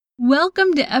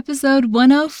Welcome to episode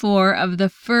 104 of the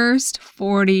first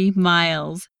 40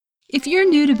 miles. If you're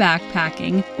new to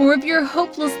backpacking, or if you're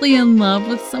hopelessly in love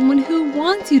with someone who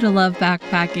wants you to love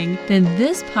backpacking, then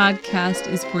this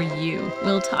podcast is for you.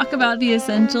 We'll talk about the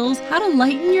essentials, how to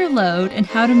lighten your load, and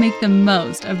how to make the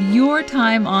most of your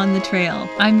time on the trail.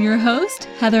 I'm your host,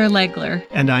 Heather Legler.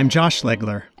 And I'm Josh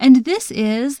Legler. And this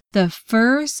is the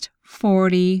first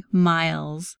 40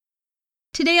 miles.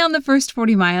 Today on the first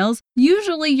 40 miles,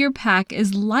 usually your pack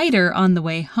is lighter on the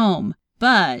way home,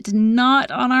 but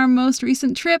not on our most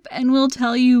recent trip, and we'll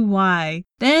tell you why.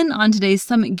 Then on today's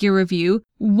Summit Gear Review,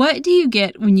 what do you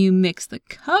get when you mix the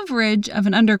coverage of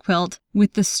an underquilt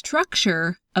with the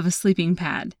structure of a sleeping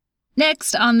pad?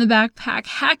 Next on the Backpack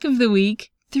Hack of the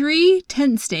Week, 3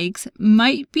 tent stakes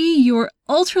might be your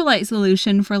ultralight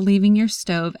solution for leaving your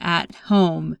stove at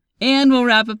home. And we'll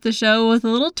wrap up the show with a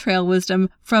little trail wisdom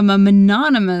from a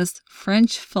mononymous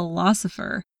French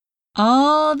philosopher.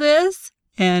 All this,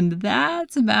 and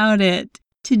that's about it.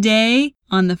 Today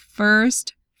on the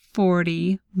first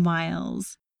 40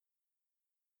 miles.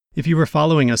 If you were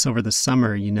following us over the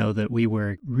summer, you know that we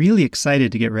were really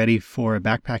excited to get ready for a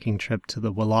backpacking trip to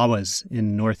the Wallowas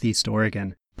in Northeast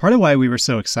Oregon. Part of why we were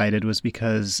so excited was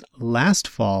because last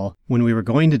fall, when we were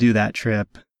going to do that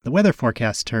trip, the weather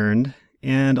forecast turned.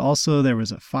 And also there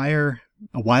was a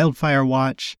wildfire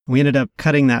watch. We ended up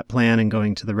cutting that plan and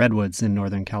going to the Redwoods in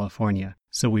Northern California.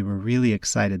 So we were really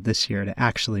excited this year to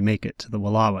actually make it to the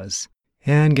Wallowas.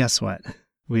 And guess what?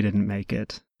 We didn't make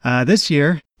it. This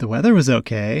year, the weather was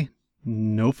okay.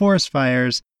 No forest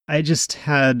fires. I just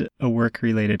had a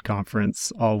work-related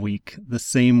conference all week, the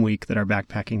same week that our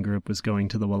backpacking group was going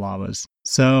to the Wallowas.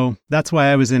 So that's why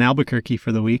I was in Albuquerque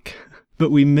for the week.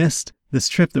 But we missed this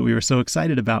trip that we were so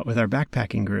excited about with our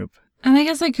backpacking group. And I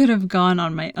guess I could have gone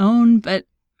on my own, but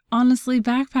honestly,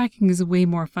 backpacking is way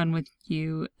more fun with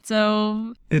you,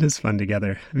 so... It is fun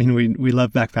together. I mean, we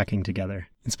love backpacking together.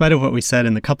 In spite of what we said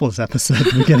in the couples episode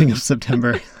at the beginning of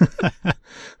September.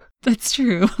 That's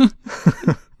true.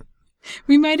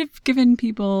 We might have given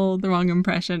people the wrong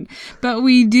impression, but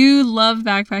we do love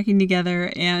backpacking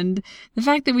together, and the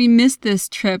fact that we missed this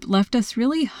trip left us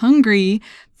really hungry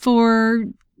for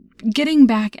getting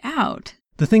back out.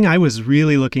 The thing I was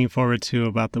really looking forward to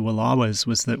about the Wallowas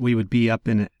was that we would be up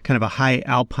in kind of a high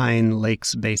alpine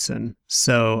lakes basin.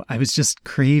 So I was just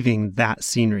craving that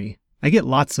scenery. I get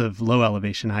lots of low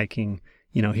elevation hiking,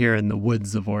 here in the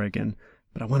woods of Oregon,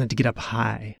 but I wanted to get up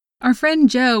high. Our friend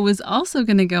Joe was also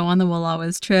going to go on the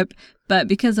Wallowas trip, but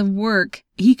because of work,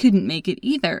 he couldn't make it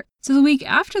either. So the week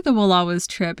after the Wallowas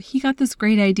trip, he got this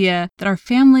great idea that our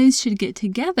families should get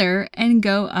together and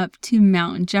go up to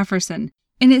Mount Jefferson.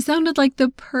 And it sounded like the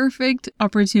perfect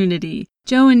opportunity.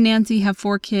 Joe and Nancy have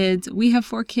 4 kids. We have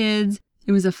 4 kids.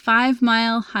 It was a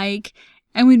 5-mile hike,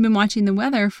 and we'd been watching the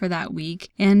weather for that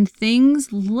week, and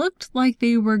things looked like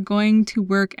they were going to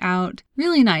work out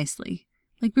really nicely.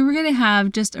 Like we were going to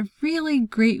have just a really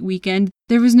great weekend.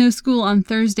 There was no school on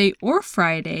Thursday or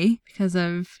Friday because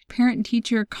of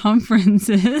parent-teacher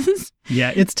conferences.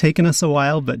 Yeah, it's taken us a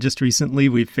while, but just recently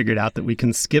we've figured out that we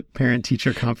can skip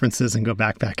parent-teacher conferences and go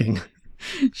backpacking.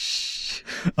 Shh.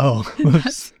 Oh,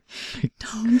 whoops.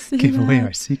 Don't say Give that. away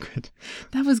our secret.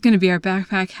 That was going to be our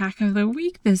backpack hack of the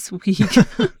week this week.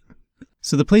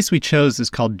 So the place we chose is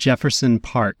called Jefferson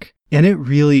Park, and it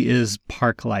really is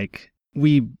park-like.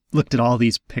 We looked at all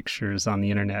these pictures on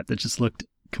the internet that just looked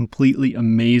completely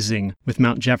amazing with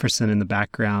Mount Jefferson in the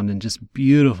background and just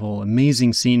beautiful,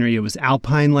 amazing scenery. It was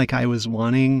alpine like I was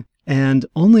wanting, and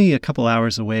only a couple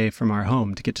hours away from our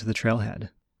home to get to the trailhead.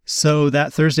 So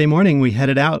that Thursday morning, we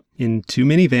headed out in 2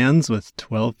 minivans with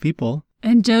 12 people.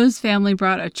 And Joe's family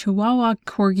brought a Chihuahua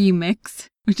Corgi mix,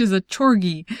 which is a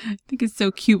Chorgi. I think it's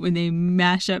so cute when they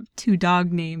mash up 2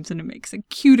 dog names and it makes a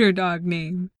cuter dog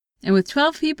name. And with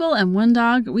 12 people and 1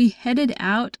 dog, we headed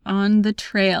out on the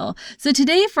trail. So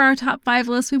today for our top 5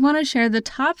 list, we want to share the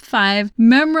top 5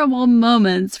 memorable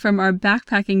moments from our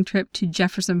backpacking trip to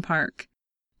Jefferson Park.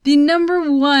 The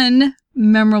number 1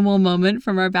 memorable moment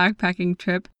from our backpacking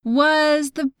trip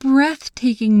was the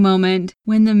breathtaking moment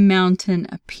when the mountain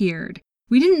appeared.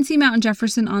 We didn't see Mount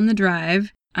Jefferson on the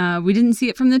drive. We didn't see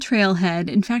it from the trailhead.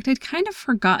 In fact, I'd kind of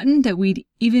forgotten that we'd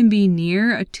even be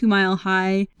near a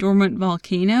 2-mile-high dormant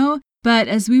volcano. But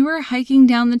as we were hiking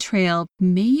down the trail,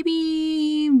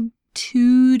 maybe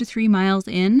 2 to 3 miles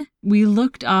in, we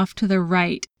looked off to the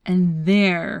right, and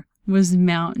there was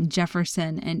Mount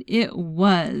Jefferson, and it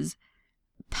was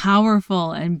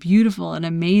powerful and beautiful and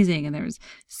amazing. And there was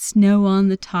snow on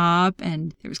the top,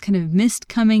 and there was kind of mist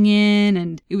coming in,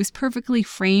 and it was perfectly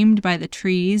framed by the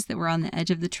trees that were on the edge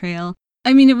of the trail.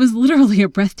 I mean, it was literally a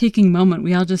breathtaking moment.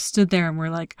 We all just stood there and we're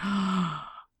like, oh,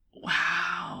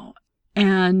 wow.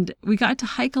 And we got to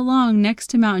hike along next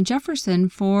to Mount Jefferson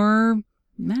for,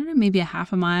 I don't know, maybe a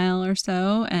half a mile or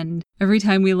so. And every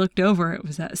time we looked over, it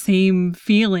was that same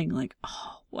feeling like,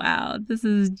 oh, wow, this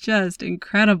is just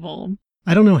incredible.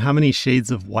 I don't know how many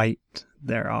shades of white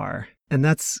there are. And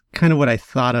that's kind of what I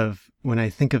thought of when I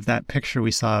think of that picture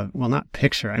we saw. Well, not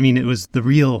picture. I mean, it was the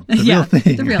real thing.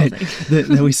 The real right? thing.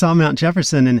 that we saw Mount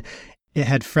Jefferson, and it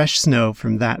had fresh snow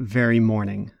from that very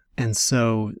morning. And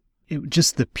so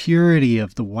just the purity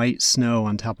of the white snow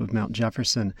on top of Mount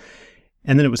Jefferson.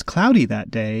 And then it was cloudy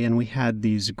that day, and we had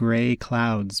these gray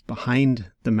clouds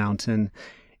behind the mountain,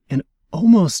 and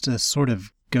almost a sort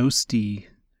of ghosty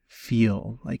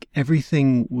feel, like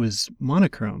everything was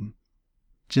monochrome,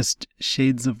 just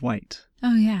shades of white.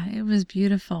 Oh yeah, it was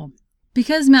beautiful.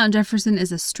 Because Mount Jefferson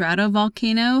is a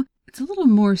stratovolcano, it's a little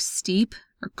more steep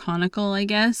or conical, I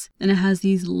guess, and it has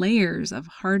these layers of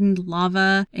hardened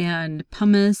lava and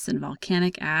pumice and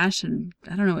volcanic ash, and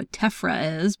I don't know what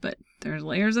tephra is, but there's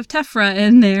layers of tephra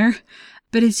in there.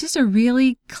 But it's just a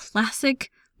really classic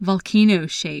volcano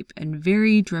shape and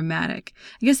very dramatic.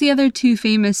 I guess the other two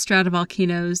famous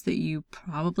stratovolcanoes that you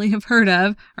probably have heard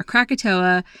of are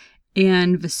Krakatoa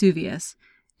and Vesuvius.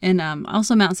 And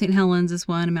also Mount St. Helens is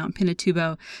one, and Mount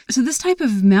Pinatubo. So this type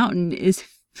of mountain is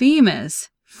famous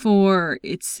for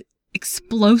its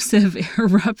explosive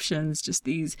eruptions, just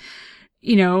these,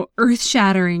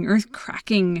 earth-shattering,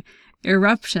 earth-cracking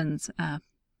eruptions.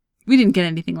 We didn't get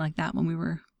anything like that when we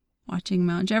were watching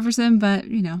Mount Jefferson, but,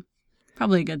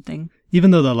 probably a good thing.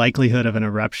 Even though the likelihood of an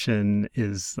eruption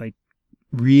is like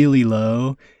really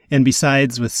low, and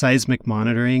besides with seismic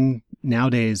monitoring,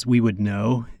 nowadays we would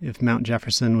know if Mount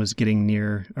Jefferson was getting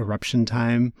near eruption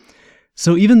time.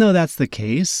 So even though that's the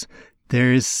case,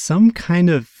 there's some kind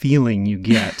of feeling you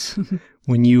get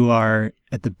when you are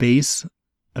at the base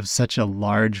of such a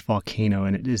large volcano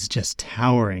and it is just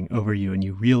towering over you, and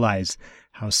you realize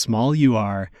how small you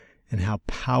are and how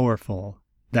powerful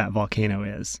that volcano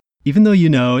is. Even though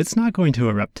it's not going to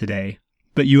erupt today,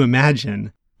 but you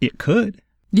imagine it could.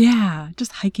 Yeah,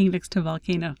 just hiking next to a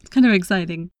volcano. It's kind of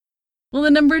exciting. Well, the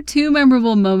number 2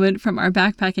 memorable moment from our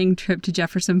backpacking trip to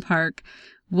Jefferson Park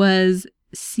was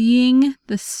seeing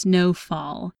the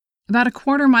snowfall. About a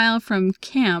quarter mile from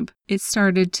camp, it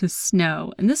started to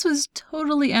snow, and this was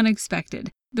totally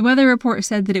unexpected. The weather report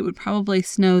said that it would probably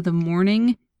snow the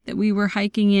morning that we were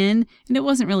hiking in, and it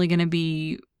wasn't really going to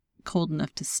be cold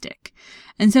enough to stick.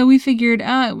 And so we figured,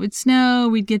 it would snow,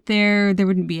 we'd get there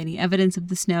wouldn't be any evidence of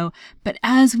the snow. But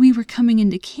as we were coming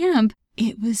into camp,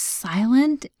 it was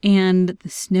silent and the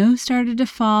snow started to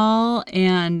fall,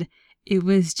 and it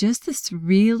was just this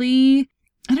really,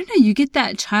 I don't know, you get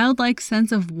that childlike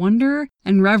sense of wonder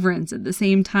and reverence at the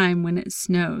same time when it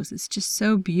snows. It's just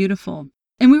so beautiful.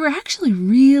 And we were actually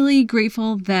really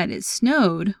grateful that it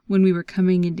snowed when we were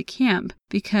coming into camp,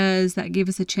 because that gave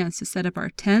us a chance to set up our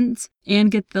tents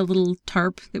and get the little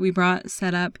tarp that we brought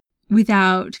set up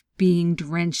without being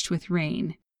drenched with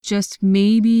rain. Just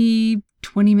maybe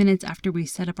 20 minutes after we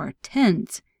set up our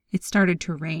tents, it started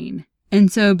to rain.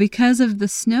 And so because of the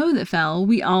snow that fell,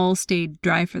 we all stayed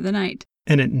dry for the night.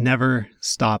 And it never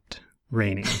stopped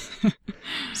raining.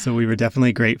 So we were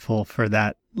definitely grateful for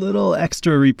that little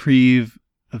extra reprieve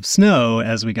of snow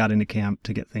as we got into camp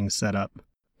to get things set up.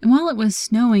 And while it was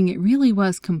snowing, it really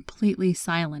was completely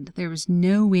silent. There was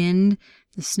no wind.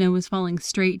 The snow was falling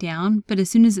straight down. But as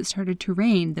soon as it started to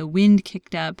rain, the wind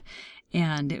kicked up,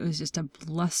 and it was just a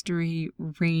blustery,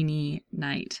 rainy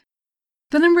night.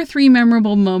 The number 3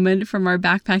 memorable moment from our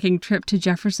backpacking trip to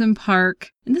Jefferson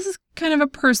Park, and this is kind of a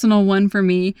personal one for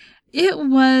me, it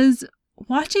was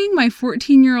watching my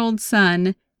 14-year-old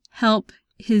son help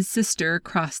his sister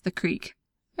cross the creek.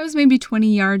 I was maybe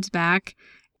 20 yards back,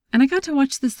 and I got to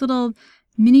watch this little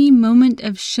mini moment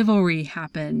of chivalry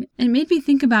happen. And it made me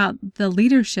think about the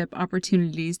leadership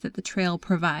opportunities that the trail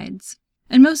provides.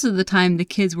 And most of the time, the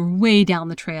kids were way down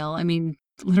the trail. I mean,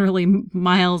 literally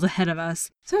miles ahead of us.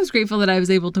 So I was grateful that I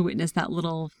was able to witness that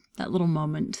little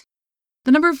moment.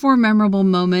 The number 4 memorable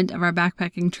moment of our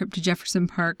backpacking trip to Jefferson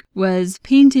Park was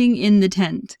painting in the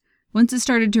tent. Once it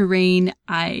started to rain,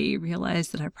 I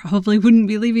realized that I probably wouldn't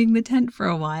be leaving the tent for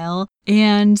a while.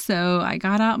 And so I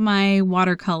got out my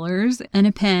watercolors and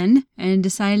a pen and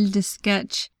decided to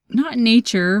sketch not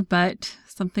nature, but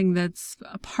something that's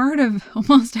a part of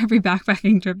almost every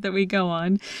backpacking trip that we go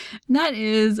on. And that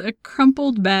is a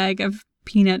crumpled bag of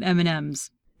peanut M&Ms.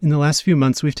 In the last few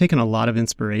months, we've taken a lot of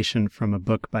inspiration from a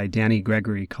book by Danny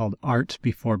Gregory called Art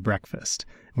Before Breakfast.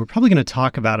 We're probably going to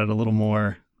talk about it a little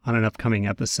more on an upcoming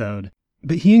episode.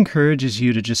 But he encourages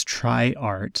you to just try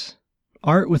art.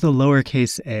 Art with a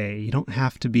lowercase a. You don't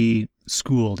have to be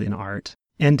schooled in art.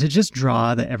 And to just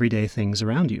draw the everyday things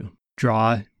around you.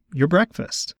 Draw your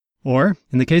breakfast. Or,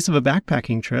 in the case of a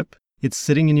backpacking trip, it's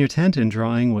sitting in your tent and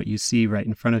drawing what you see right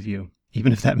in front of you,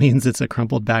 even if that means it's a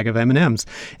crumpled bag of M&Ms.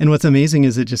 And what's amazing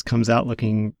is it just comes out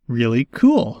looking really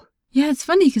cool. Yeah, it's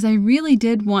funny because I really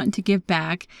did want to give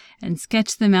back and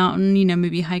sketch the mountain,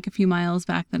 maybe hike a few miles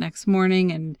back the next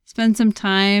morning and spend some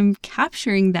time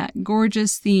capturing that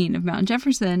gorgeous scene of Mount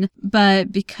Jefferson.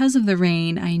 But because of the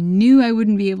rain, I knew I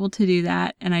wouldn't be able to do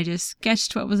that. And I just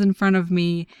sketched what was in front of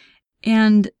me.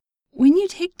 And when you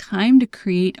take time to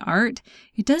create art,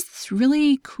 it does this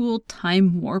really cool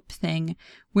time warp thing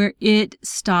where it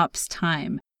stops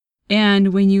time.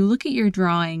 And when you look at your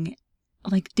drawing,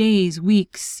 like days,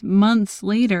 weeks, months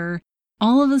later,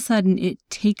 all of a sudden it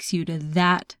takes you to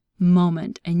that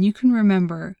moment and you can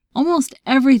remember almost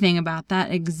everything about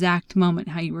that exact moment,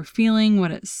 how you were feeling,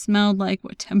 what it smelled like,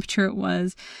 what temperature it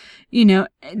was, the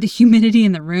humidity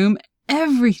in the room.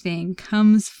 Everything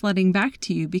comes flooding back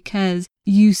to you because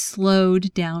you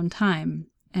slowed down time.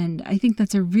 And I think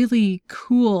that's a really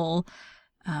cool,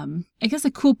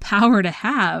 a cool power to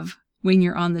have when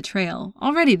you're on the trail.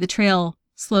 Already the trail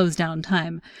slows down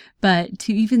time, but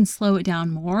to even slow it down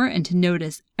more and to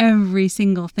notice every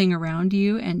single thing around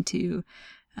you and to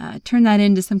turn that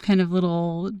into some kind of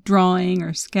little drawing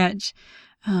or sketch,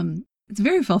 it's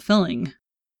very fulfilling.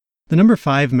 The number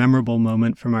 5 memorable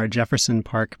moment from our Jefferson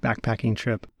Park backpacking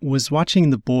trip was watching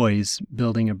the boys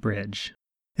building a bridge.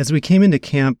 As we came into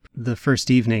camp the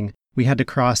first evening, we had to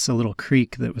cross a little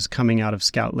creek that was coming out of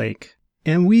Scout Lake,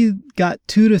 and we got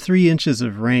 2 to 3 inches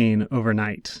of rain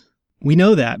overnight. We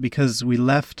know that because we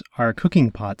left our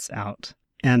cooking pots out,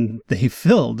 and they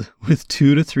filled with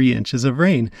 2 to 3 inches of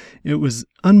rain. It was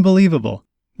unbelievable.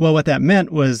 Well, what that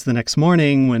meant was the next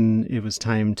morning when it was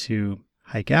time to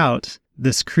hike out,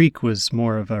 this creek was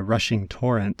more of a rushing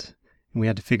torrent, and we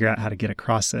had to figure out how to get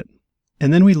across it.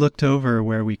 And then we looked over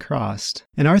where we crossed,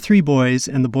 and our 3 boys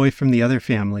and the boy from the other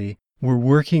family were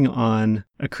working on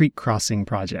a creek crossing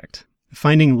project,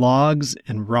 finding logs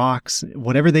and rocks,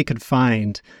 whatever they could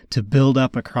find to build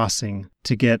up a crossing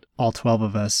to get all 12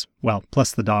 of us, well,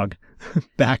 plus the dog,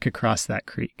 back across that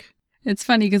creek. It's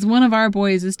funny because one of our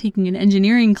boys is taking an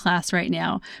engineering class right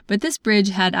now, but this bridge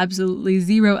had absolutely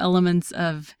 0 elements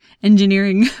of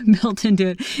engineering built into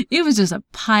it. It was just a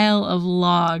pile of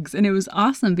logs, and it was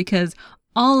awesome because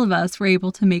all of us were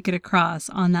able to make it across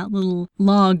on that little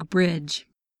log bridge.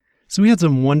 So we had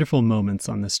some wonderful moments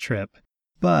on this trip,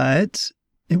 but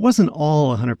it wasn't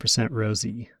all 100%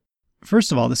 rosy.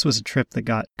 First of all, this was a trip that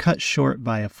got cut short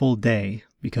by a full day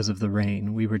because of the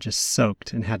rain. We were just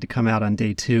soaked and had to come out on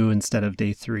day 2 instead of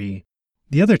day 3.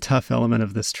 The other tough element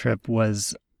of this trip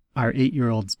was our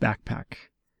 8-year-old's backpack.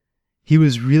 He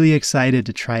was really excited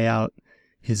to try out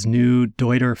his new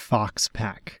Deuter Fox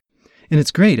pack. And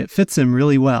it's great, it fits him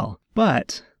really well.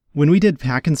 But when we did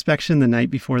pack inspection the night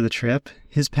before the trip,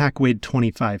 his pack weighed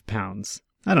 25 pounds.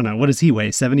 I don't know, what does he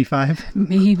weigh, 75?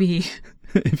 Maybe.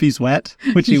 If he's wet,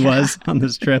 which he was on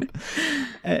this trip.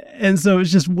 And so it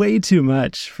was just way too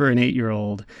much for an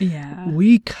 8-year-old. Yeah.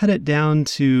 We cut it down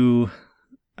to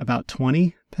about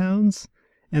 20 pounds,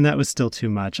 and that was still too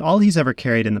much. All he's ever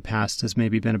carried in the past has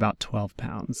maybe been about 12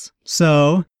 pounds.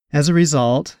 So as a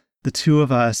result, the 2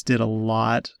 of us did a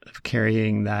lot of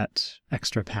carrying that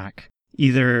extra pack.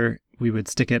 Either we would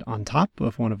stick it on top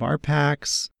of one of our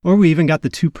packs, or we even got the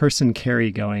 2-person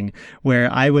carry going,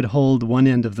 where I would hold one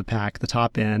end of the pack, the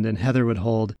top end, and Heather would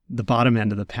hold the bottom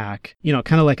end of the pack,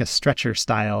 kind of like a stretcher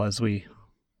style as we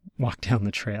walked down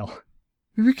the trail.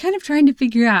 We were kind of trying to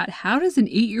figure out, how does an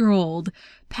 8-year-old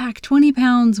pack 20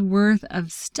 pounds worth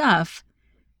of stuff?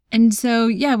 And so,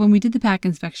 when we did the pack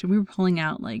inspection, we were pulling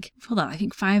out I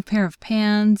think 5 pair of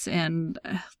pants and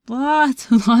lots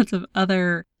and lots of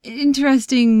other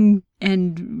interesting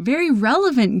and very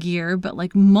relevant gear, but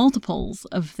multiples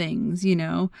of things, He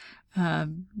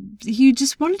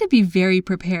just wanted to be very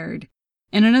prepared.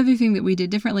 And another thing that we did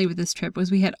differently with this trip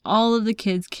was we had all of the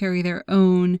kids carry their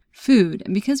own food.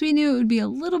 And because we knew it would be a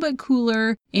little bit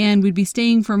cooler and we'd be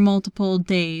staying for multiple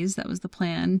days, that was the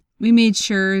plan, we made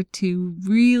sure to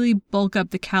really bulk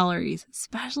up the calories,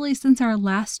 especially since our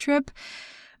last trip.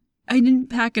 I didn't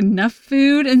pack enough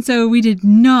food, and so we did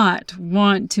not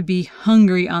want to be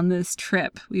hungry on this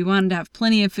trip. We wanted to have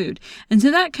plenty of food. And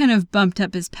so that kind of bumped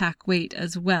up his pack weight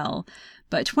as well.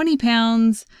 But 20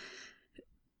 pounds...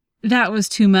 that was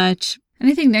too much. And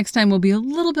I think next time we'll be a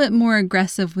little bit more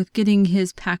aggressive with getting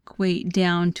his pack weight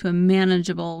down to a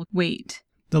manageable weight.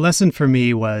 The lesson for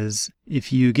me was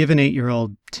if you give an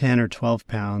 8-year-old 10 or 12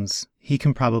 pounds, he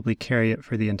can probably carry it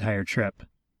for the entire trip.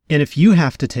 And if you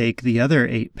have to take the other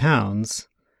 8 pounds,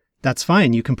 that's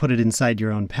fine. You can put it inside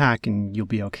your own pack and you'll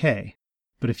be okay.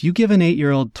 But if you give an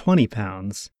 8-year-old 20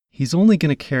 pounds, he's only going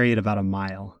to carry it about a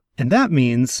mile. And that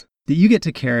means that you get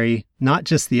to carry not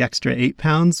just the extra 8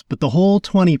 pounds, but the whole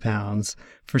 20 pounds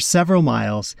for several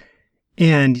miles.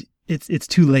 And it's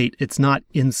too late. It's not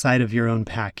inside of your own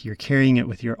pack. You're carrying it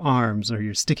with your arms, or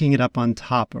you're sticking it up on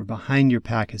top or behind your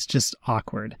pack. It's just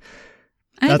awkward.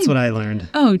 That's what I learned.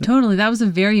 Oh, totally. That was a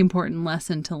very important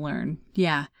lesson to learn.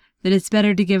 Yeah. That it's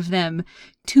better to give them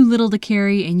too little to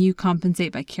carry and you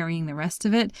compensate by carrying the rest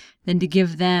of it than to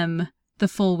give them the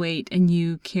full weight and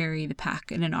you carry the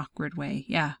pack in an awkward way.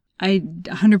 Yeah, I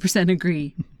 100%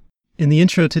 agree. In the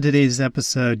intro to today's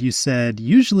episode, you said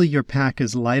usually your pack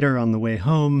is lighter on the way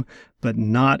home, but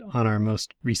not on our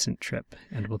most recent trip.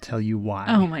 And we'll tell you why.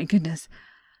 Oh my goodness.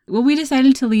 Well, we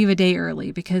decided to leave a day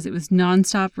early because it was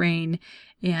nonstop rain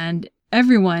and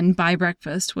everyone by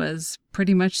breakfast was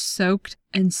pretty much soaked.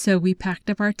 And so we packed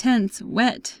up our tents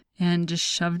wet and just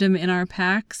shoved them in our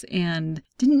packs and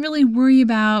didn't really worry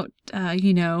about,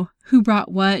 who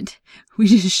brought what. We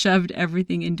just shoved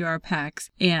everything into our packs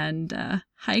and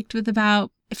hiked with it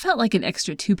felt like an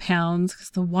extra 2 pounds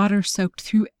because the water soaked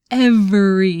through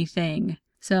everything.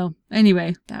 So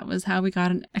anyway, that was how we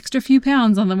got an extra few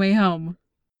pounds on the way home.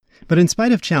 But in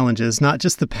spite of challenges, not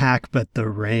just the pack, but the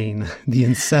rain, the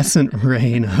incessant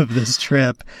rain of this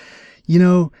trip,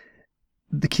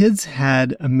 the kids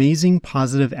had amazing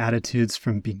positive attitudes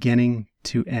from beginning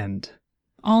to end.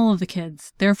 All of the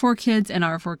kids. Their 4 kids and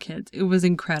our 4 kids. It was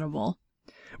incredible.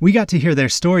 We got to hear their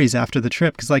stories after the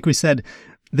trip because, like we said,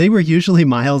 they were usually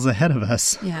miles ahead of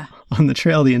us on the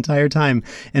trail the entire time.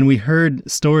 And we heard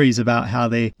stories about how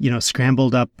they,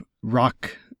 scrambled up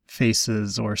rock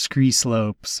faces or scree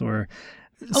slopes or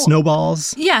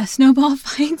snowballs. Yeah, snowball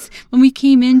fights. When we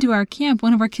came into our camp,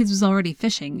 one of our kids was already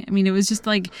fishing. I mean, it was just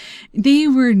like they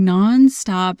were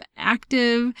nonstop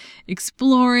active,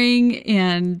 exploring,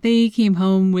 and they came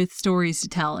home with stories to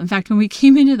tell. In fact, when we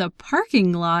came into the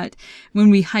parking lot, when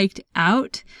we hiked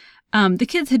out, the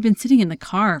kids had been sitting in the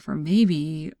car for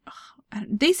maybe...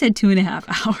 they said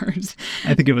 2.5 hours.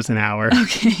 I think it was an hour.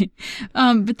 Okay.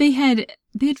 But they had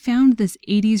found this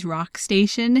 80s rock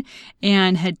station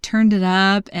and had turned it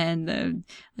up and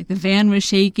the van was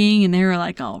shaking and they were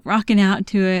like all rocking out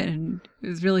to it. And it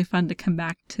was really fun to come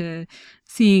back to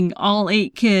seeing all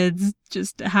 8 kids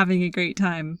just having a great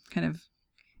time, kind of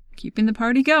keeping the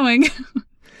party going.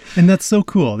 And that's so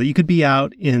cool that you could be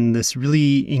out in this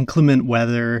really inclement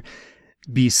weather,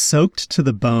 be soaked to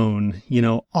the bone,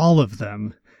 all of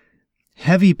them.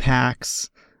 Heavy packs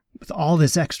with all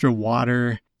this extra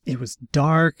water. It was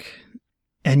dark.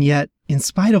 And yet, in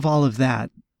spite of all of that,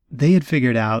 they had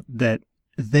figured out that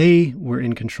they were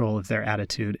in control of their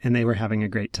attitude and they were having a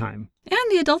great time. And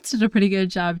the adults did a pretty good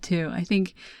job, too. I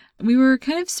think we were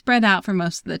kind of spread out for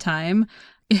most of the time.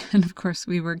 And of course,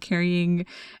 we were carrying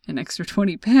an extra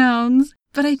 20 pounds.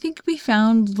 But I think we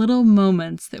found little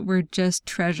moments that were just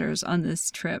treasures on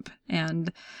this trip,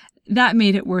 and that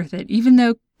made it worth it. Even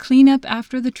though cleanup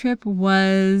after the trip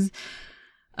was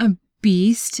a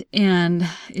beast, and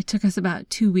it took us about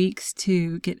 2 weeks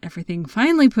to get everything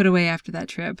finally put away after that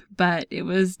trip, but it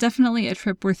was definitely a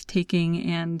trip worth taking,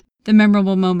 and the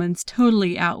memorable moments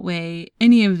totally outweigh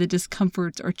any of the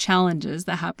discomforts or challenges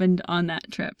that happened on that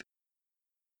trip.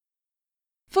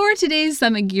 For today's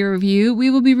Summit Gear Review, we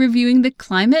will be reviewing the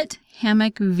Climate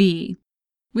Hammock V.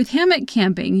 With hammock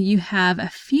camping, you have a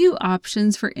few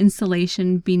options for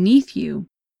insulation beneath you.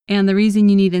 And the reason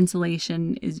you need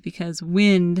insulation is because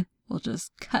wind will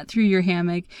just cut through your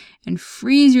hammock and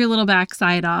freeze your little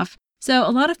backside off. So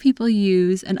a lot of people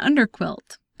use an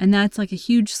underquilt, and that's like a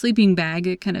huge sleeping bag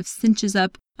that kind of cinches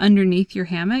up underneath your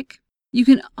hammock. You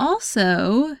can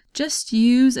also just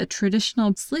use a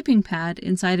traditional sleeping pad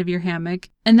inside of your hammock,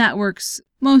 and that works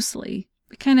mostly.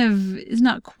 It kind of is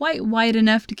not quite wide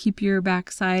enough to keep your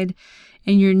backside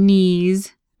and your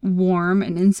knees warm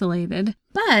and insulated.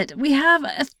 But we have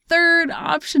a third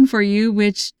option for you,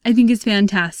 which I think is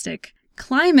fantastic.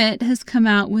 Climate has come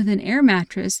out with an air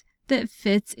mattress that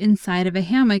fits inside of a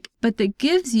hammock, but that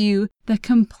gives you the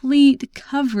complete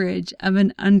coverage of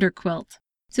an underquilt.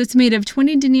 So it's made of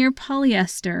 20 denier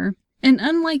polyester, and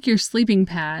unlike your sleeping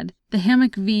pad, the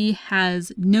Hammock V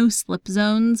has no slip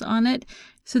zones on it,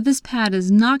 so this pad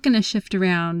is not going to shift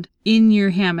around in your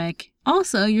hammock.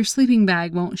 Also, your sleeping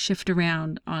bag won't shift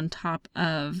around on top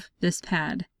of this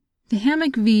pad. The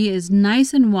Hammock V is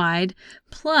nice and wide,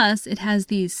 plus it has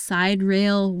these side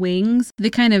rail wings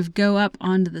that kind of go up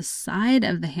onto the side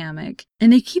of the hammock,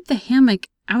 and they keep the hammock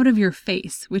out of your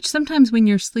face, which sometimes when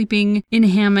you're sleeping in a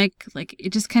hammock, like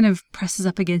it just kind of presses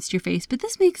up against your face. But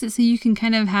this makes it so you can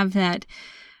kind of have that,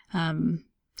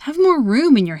 have more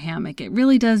room in your hammock. It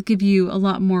really does give you a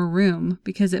lot more room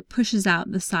because it pushes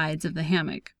out the sides of the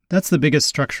hammock. That's the biggest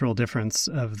structural difference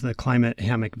of the Climate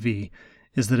Hammock V,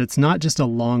 is that it's not just a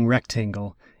long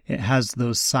rectangle. It has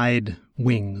those side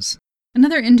wings.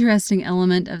 Another interesting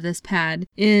element of this pad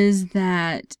is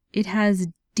that it has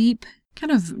deep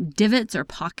kind of divots or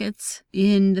pockets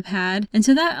in the pad. And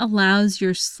so that allows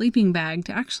your sleeping bag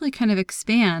to actually kind of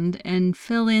expand and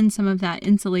fill in some of that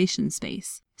insulation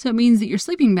space. So it means that your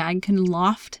sleeping bag can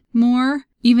loft more,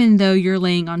 even though you're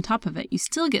laying on top of it. You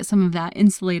still get some of that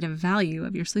insulative value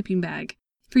of your sleeping bag.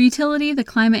 For utility, the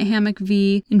Climate Hammock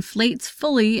V inflates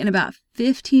fully in about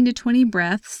 15 to 20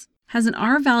 breaths, has an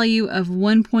R value of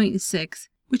 1.6,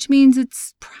 which means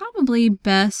it's probably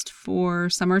best for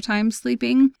summertime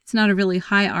sleeping. It's not a really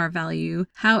high R value.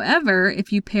 However,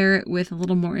 if you pair it with a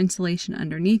little more insulation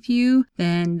underneath you,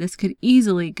 then this could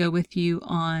easily go with you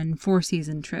on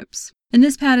 4-season trips. And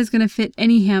this pad is going to fit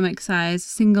any hammock size,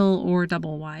 single or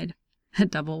double wide.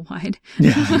 Double wide.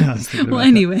 Yeah. Well,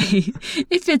 anyway,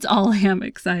 it fits all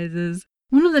hammock sizes.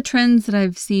 One of the trends that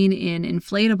I've seen in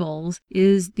inflatables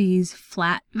is these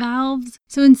flat valves.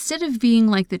 So instead of being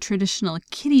like the traditional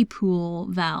kiddie pool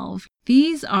valve,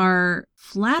 these are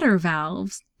flatter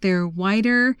valves. They're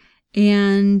wider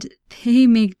and they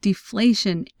make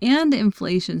deflation and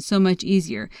inflation so much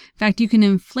easier. In fact, you can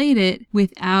inflate it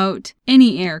without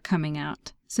any air coming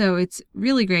out. So it's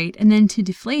really great. And then to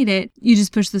deflate it, you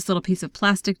just push this little piece of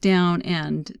plastic down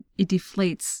and it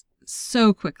deflates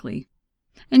so quickly.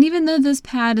 And even though this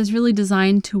pad is really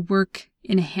designed to work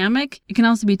in a hammock, it can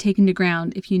also be taken to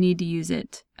ground if you need to use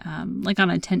it, like on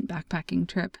a tent backpacking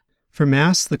trip. For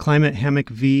mass, the Climate Hammock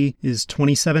V is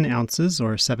 27 ounces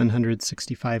or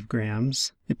 765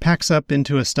 grams. It packs up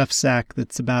into a stuffed sack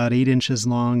that's about 8 inches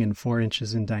long and 4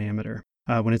 inches in diameter.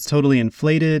 When it's totally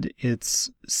inflated,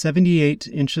 it's 78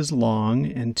 inches long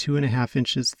and 2.5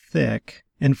 inches thick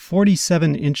and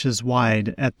 47 inches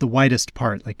wide at the widest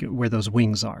part, like where those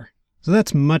wings are. So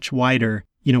that's much wider,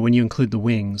 when you include the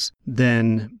wings,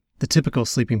 than the typical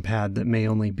sleeping pad that may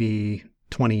only be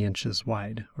 20 inches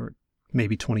wide or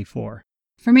maybe 24.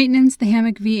 For maintenance, the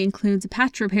Hammock V includes a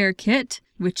patch repair kit,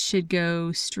 which should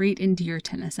go straight into your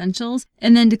tent essentials.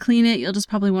 And then to clean it, you'll just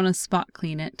probably want to spot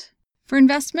clean it. For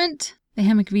investment, the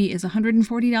Hammock V is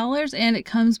 $140 and it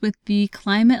comes with the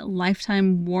Climate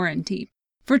Lifetime Warranty.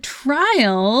 For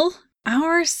trial,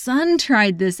 our son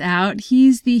tried this out.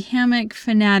 He's the hammock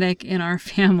fanatic in our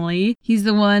family. He's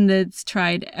the one that's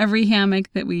tried every hammock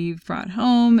that we've brought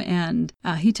home, and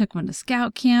he took one to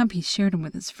scout camp. He shared them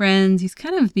with his friends. He's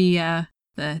kind of the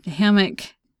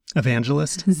hammock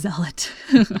evangelist, zealot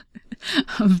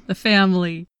of the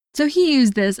family. So he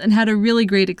used this and had a really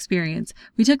great experience.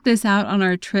 We took this out on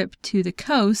our trip to the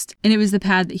coast, and it was the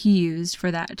pad that he used for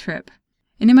that trip.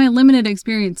 And in my limited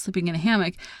experience sleeping in a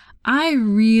hammock, I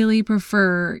really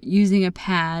prefer using a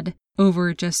pad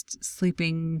over just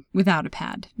sleeping without a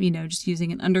pad, just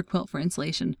using an underquilt for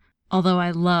insulation. Although I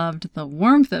loved the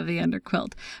warmth of the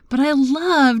underquilt, but I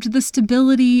loved the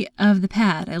stability of the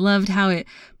pad. I loved how it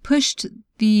pushed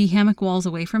the hammock walls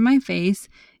away from my face.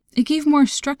 It gave more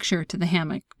structure to the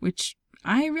hammock, which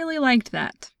I really liked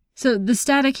that. So the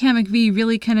Static Hammock V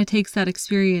really kind of takes that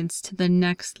experience to the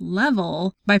next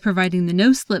level by providing the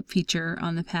no-slip feature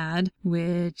on the pad,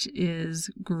 which is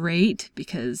great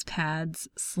because pads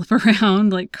slip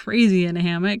around like crazy in a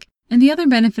hammock. And the other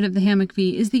benefit of the Hammock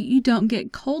V is that you don't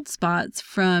get cold spots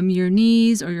from your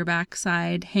knees or your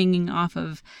backside hanging off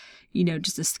of,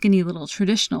 just a skinny little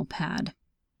traditional pad.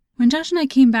 When Josh and I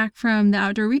came back from the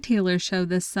Outdoor Retailer show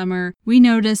this summer, we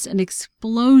noticed an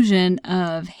explosion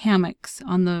of hammocks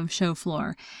on the show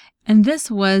floor. And this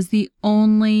was the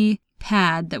only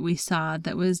pad that we saw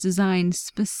that was designed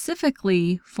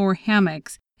specifically for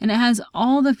hammocks. And it has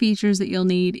all the features that you'll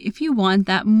need if you want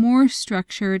that more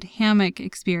structured hammock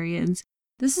experience.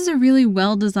 This is a really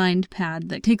well-designed pad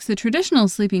that takes the traditional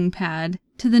sleeping pad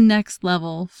to the next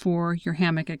level for your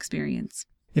hammock experience.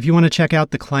 If you want to check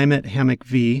out the Climate Hammock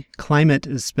V, Climate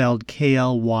is spelled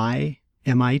KLYMIT,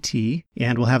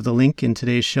 and we'll have the link in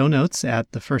today's show notes at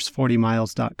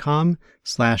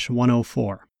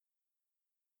thefirst40miles.com/104.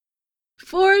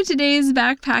 For today's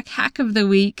backpack hack of the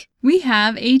week, we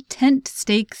have a tent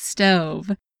stake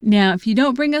stove. Now, if you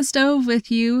don't bring a stove with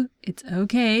you, it's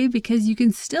okay because you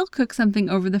can still cook something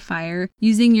over the fire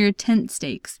using your tent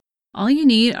stakes. All you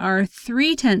need are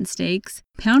 3 tent stakes,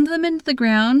 pound them into the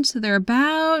ground so they're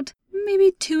about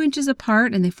maybe 2 inches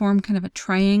apart and they form kind of a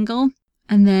triangle.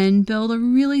 and then build a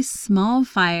really small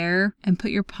fire and put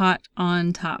your pot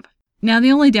on top. Now,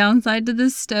 the only downside to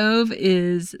this stove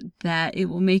is that it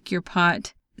will make your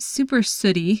pot super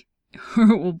sooty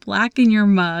or it will blacken your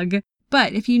mug.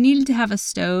 But if you needed to have a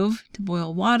stove to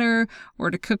boil water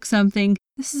or to cook something,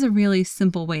 this is a really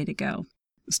simple way to go.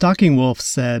 Stalking Wolf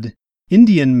said,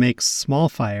 Indian makes small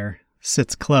fire,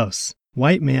 sits close.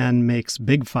 White man makes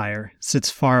big fire, sits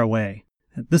far away.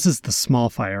 This is the small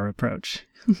fire approach.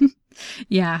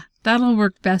 Yeah, that'll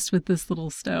work best with this little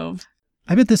stove.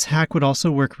 I bet this hack would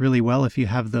also work really well if you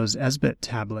have those Esbit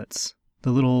tablets,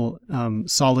 the little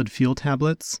solid fuel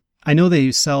tablets. I know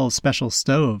they sell special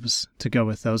stoves to go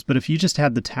with those, but if you just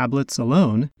had the tablets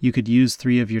alone, you could use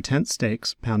 3 of your tent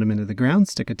stakes, pound them into the ground,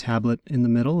 stick a tablet in the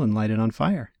middle, and light it on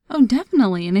fire. Oh,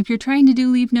 definitely. And if you're trying to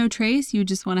do leave no trace, you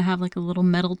just want to have like a little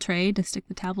metal tray to stick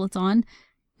the tablets on.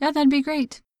 Yeah, that'd be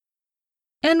great.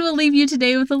 And we'll leave you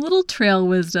today with a little trail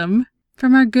wisdom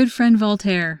from our good friend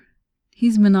Voltaire.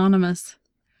 He's mononymous,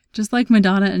 just like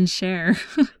Madonna and Cher.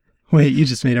 Wait, you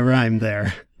just made a rhyme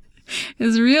there.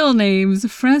 His real name's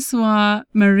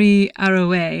François-Marie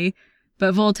Arouet,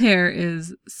 but Voltaire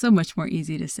is so much more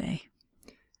easy to say.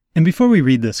 And before we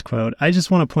read this quote, I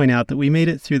just want to point out that we made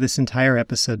it through this entire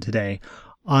episode today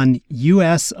on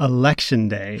U.S. Election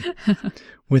Day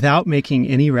without making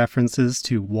any references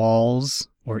to walls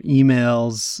or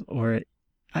emails or,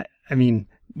 I mean,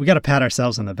 we got to pat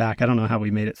ourselves on the back. I don't know how we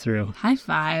made it through. High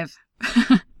five.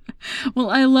 Well,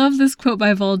 I love this quote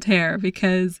by Voltaire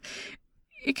because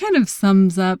it kind of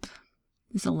sums up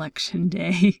this election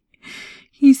day.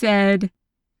 He said,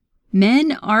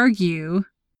 "Men argue,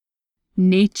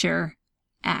 nature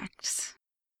acts."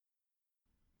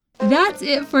 That's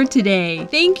it for today.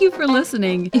 Thank you for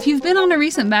listening. If you've been on a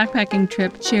recent backpacking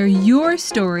trip, share your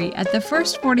story at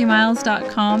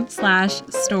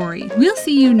thefirst40miles.com/story. We'll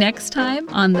see you next time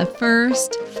on The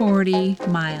First 40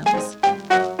 Miles.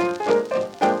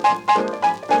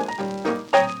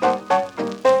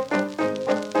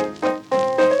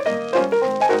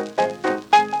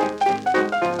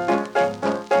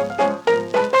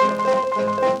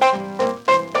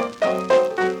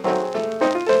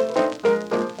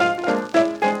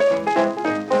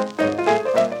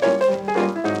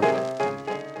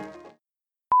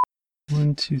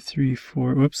 One, two, three,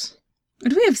 four. Whoops.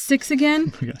 Do we have 6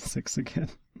 again? We got 6 again.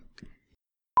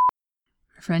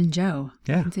 Our friend Joe.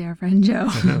 Yeah. Let's see our friend Joe.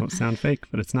 I know, it sounds fake,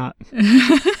 but it's not.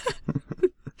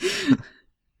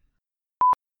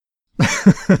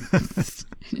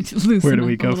 Where do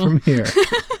we go from here?